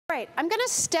Right, I'm going to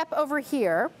step over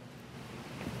here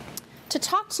to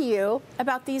talk to you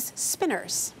about these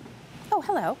spinners. Oh,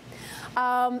 hello.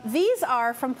 These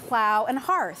are from Plow and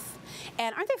Hearth.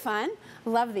 And aren't they fun?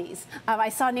 Love these. I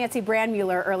saw Nancy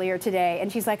Brandmuller earlier today,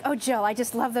 and she's like, oh, Jill, I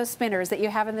just love those spinners that you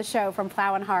have in the show from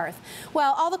Plow and Hearth.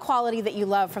 Well, all the quality that you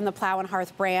love from the Plow and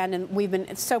Hearth brand, and we've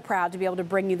been so proud to be able to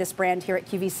bring you this brand here at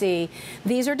QVC.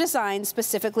 These are designed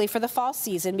specifically for the fall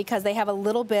season because they have a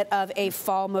little bit of a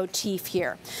fall motif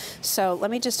here. So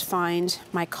let me just find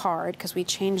my card because we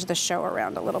changed the show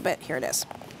around a little bit. Here it is.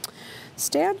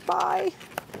 Stand by.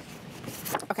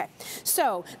 Okay,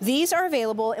 so these are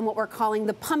available in what we're calling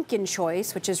the pumpkin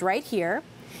choice, which is right here.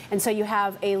 And so you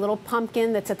have a little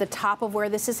pumpkin that's at the top of where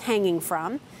this is hanging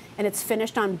from, and it's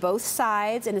finished on both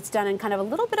sides, and it's done in kind of a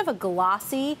little bit of a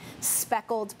glossy,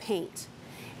 speckled paint.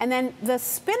 And then the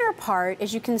spinner part,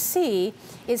 as you can see,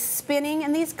 is spinning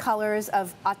in these colors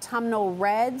of autumnal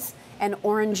reds and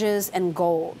oranges and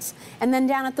golds. And then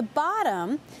down at the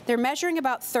bottom, they're measuring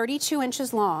about 32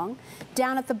 inches long.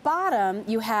 Down at the bottom,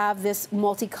 you have this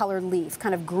multicolored leaf,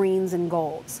 kind of greens and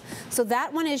golds. So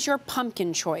that one is your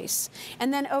pumpkin choice.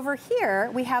 And then over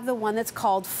here, we have the one that's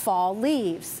called fall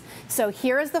leaves. So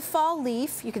here is the fall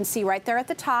leaf. You can see right there at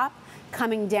the top.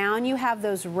 Coming down, you have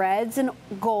those reds and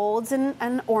golds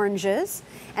and oranges.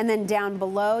 And then down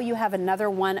below, you have another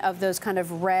one of those kind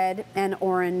of red and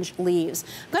orange leaves.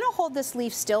 I'm going to hold this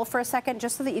leaf still for a second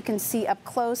just so that you can see up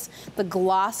close the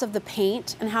gloss of the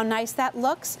paint and how nice that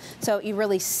looks. So you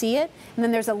really see it. And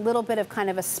then there's a little bit of kind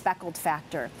of a speckled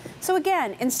factor. So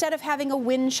again, instead of having a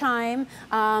wind chime,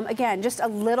 again, just a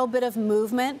little bit of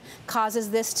movement causes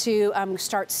this to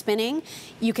start spinning.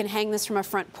 You can hang this from a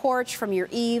front porch, from your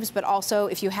eaves, but also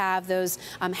if you have those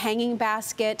hanging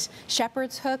basket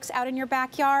shepherd's hooks out in your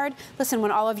backyard. Listen, when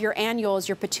all of your annuals,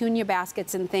 your petunia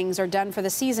baskets and things are done for the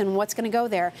season, what's going to go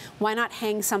there? Why not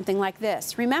hang something like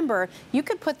this? Remember, you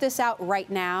could put this out right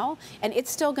now, and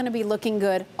it's still going to be looking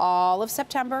good all of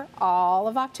September, all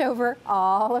of October,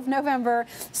 all of November.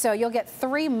 So you'll get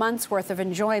 3 months worth of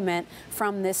enjoyment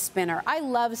from this spinner. I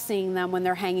love seeing them when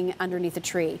they're hanging underneath a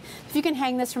tree. If you can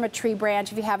hang this from a tree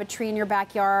branch, if you have a tree in your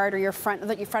backyard or your front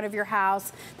of your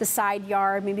house, the side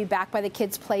yard, maybe back by the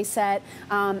kids' play set,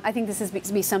 I think this is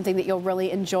be something that you'll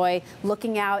really enjoy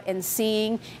looking out and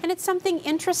seeing. And it's something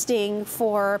interesting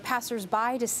for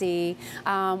passersby to see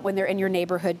when they're in your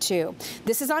neighborhood too.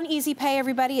 This is on Easy Pay,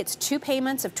 everybody. It's 2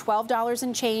 payments of $12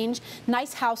 and change.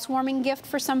 Nice housewarming gift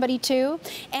for somebody too.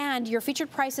 And your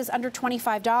featured price is under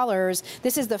 $25.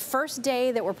 This is the first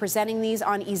day that we're presenting these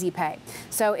on Easy Pay.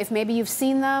 So if maybe you've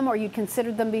seen them or you'd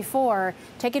considered them before,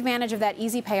 take advantage of that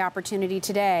Easy Pay opportunity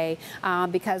today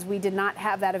because we did not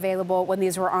have that available when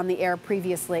these were on the air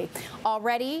previously.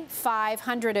 Already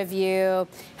 500 of you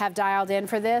have dialed in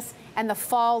for this, and the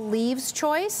fall leaves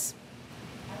choice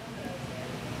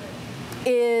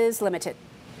is limited.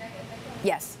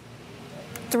 Yes.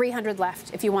 300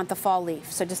 left if you want the fall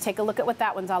leaf. So just take a look at what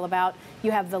that one's all about. You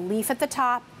have the leaf at the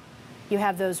top. You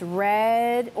have those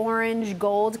red, orange,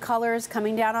 gold colors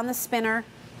coming down on the spinner,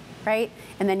 right?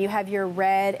 And then you have your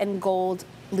red and gold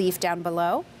leaf down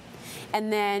below.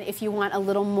 And then if you want a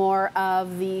little more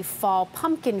of the fall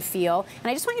pumpkin feel, and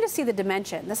I just want you to see the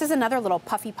dimension. This is another little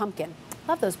puffy pumpkin.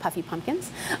 Love those puffy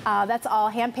pumpkins. That's all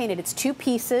hand painted. It's 2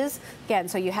 pieces. Again,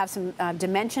 so you have some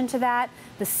dimension to that.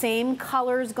 The same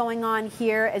colors going on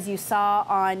here as you saw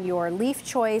on your leaf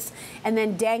choice. And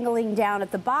then dangling down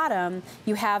at the bottom,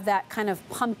 you have that kind of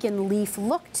pumpkin leaf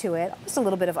look to it. Just a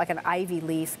little bit of like an ivy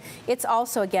leaf. It's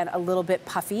also, again, a little bit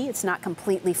puffy. It's not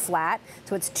completely flat.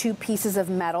 So it's 2 pieces of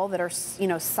metal that are, you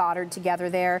know, soldered together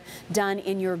there, done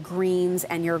in your greens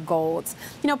and your golds.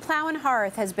 You know, Plow and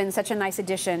Hearth has been such a nice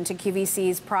addition to QVC's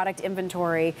product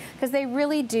inventory because they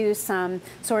really do some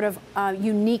sort of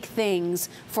unique things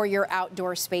for your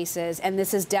outdoor spaces, and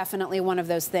this is definitely one of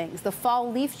those things. The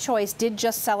fall leaf choice did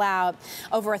just sell out.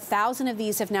 Over 1,000 of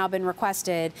these have now been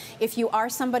requested. If you are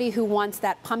somebody who wants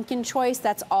that pumpkin choice,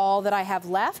 that's all that I have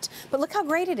left, but look how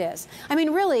great it is. I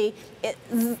mean, really,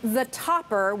 the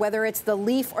topper, whether it's the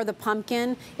leaf or the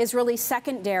pumpkin, is really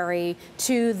secondary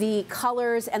to the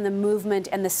colors and the movement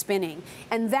and the spinning,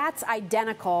 and that's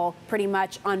identical pretty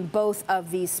much on both of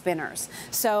these spinners.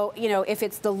 So, you know, if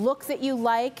it's the look that you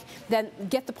like, then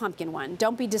get the pumpkin one.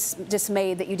 Don't be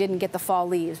dismayed that you didn't get the fall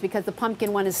leaves, because the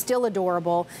pumpkin one is still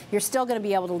adorable. You're still going to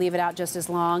be able to leave it out just as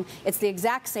long. It's the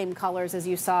exact same colors as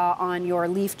you saw on your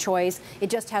leaf choice.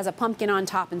 It just has a pumpkin on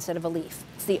top instead of a leaf.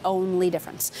 It's the only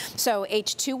difference. So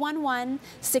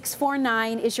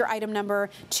H211649 is your item number.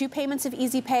 2 payments of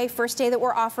Easy Pay. First day that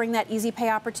we're offering that Easy Pay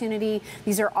opportunity.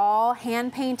 These are all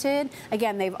hand painted.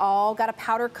 Again, they've all all got a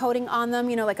powder coating on them,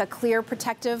 you know, like a clear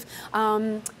protective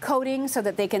coating so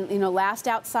that they can, you know, last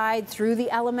outside through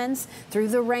the elements, through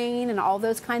the rain and all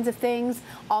those kinds of things.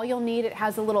 All you'll need, it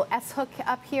has a little S-hook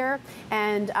up here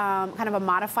and kind of a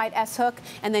modified S-hook,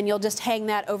 and then you'll just hang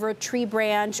that over a tree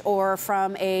branch or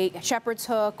from a shepherd's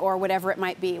hook or whatever it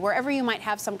might be, wherever you might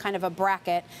have some kind of a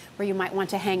bracket where you might want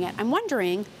to hang it. I'm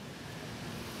wondering,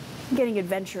 I'm getting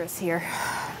adventurous here.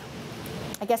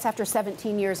 I guess after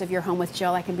 17 years of your home with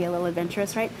Jill, I can be a little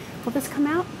adventurous, right? Will this come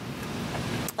out?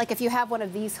 Like if you have one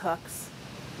of these hooks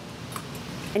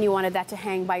and you wanted that to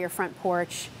hang by your front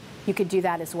porch, you could do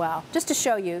that as well. Just to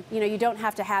show you, you know, you don't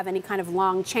have to have any kind of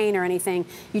long chain or anything.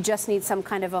 You just need some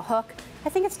kind of a hook. I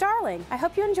think it's darling. I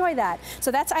hope you enjoy that. So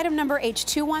that's item number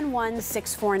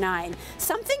H211649.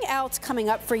 Something else coming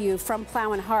up for you from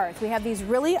Plow and Hearth. We have these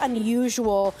really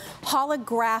unusual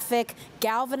holographic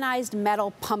galvanized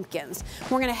metal pumpkins.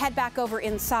 We're going to head back over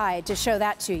inside to show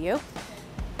that to you.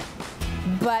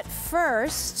 But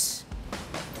first,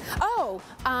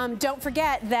 don't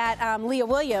forget that Leah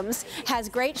Williams has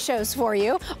great shows for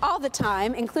you all the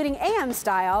time, including AM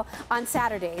Style on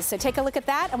Saturdays. So take a look at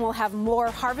that, and we'll have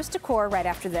more Harvest Decor right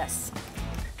after this.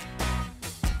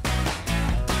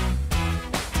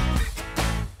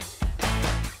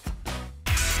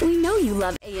 We know you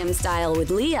love AM Style with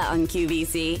Leah on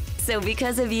QVC, so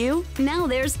because of you, now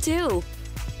there's two.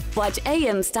 Watch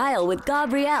AM Style with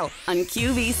Gabrielle on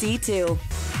QVC2.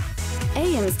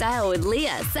 AM Style with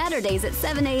Leah, Saturdays at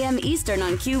 7 a.m. Eastern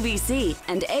on QVC,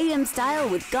 and AM Style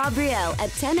with Gabrielle at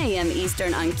 10 a.m.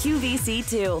 Eastern on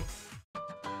QVC2.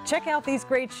 Check out these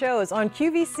great shows on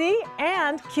QVC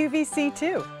and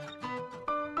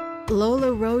QVC2.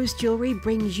 Lola Rose Jewelry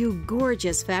brings you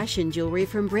gorgeous fashion jewelry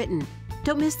from Britain.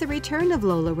 Don't miss the return of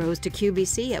Lola Rose to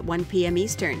QVC at 1 p.m.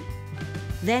 Eastern.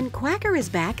 Then Quacker is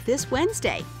back this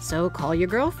Wednesday, so call your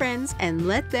girlfriends and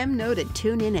let them know to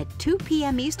tune in at 2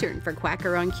 p.m. Eastern for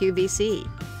Quacker on QVC.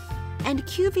 And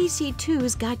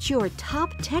QVC2's got your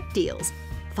top tech deals.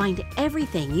 Find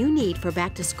everything you need for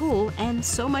back to school and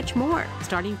so much more,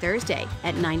 starting Thursday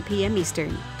at 9 p.m.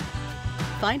 Eastern.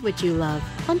 Find what you love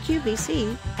on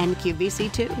QVC and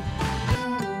QVC2.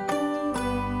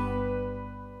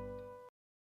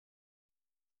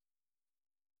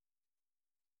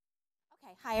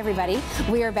 Hi, everybody.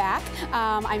 We are back.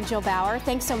 I'm Jill Bauer.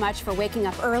 Thanks so much for waking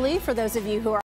up early. For those of you who are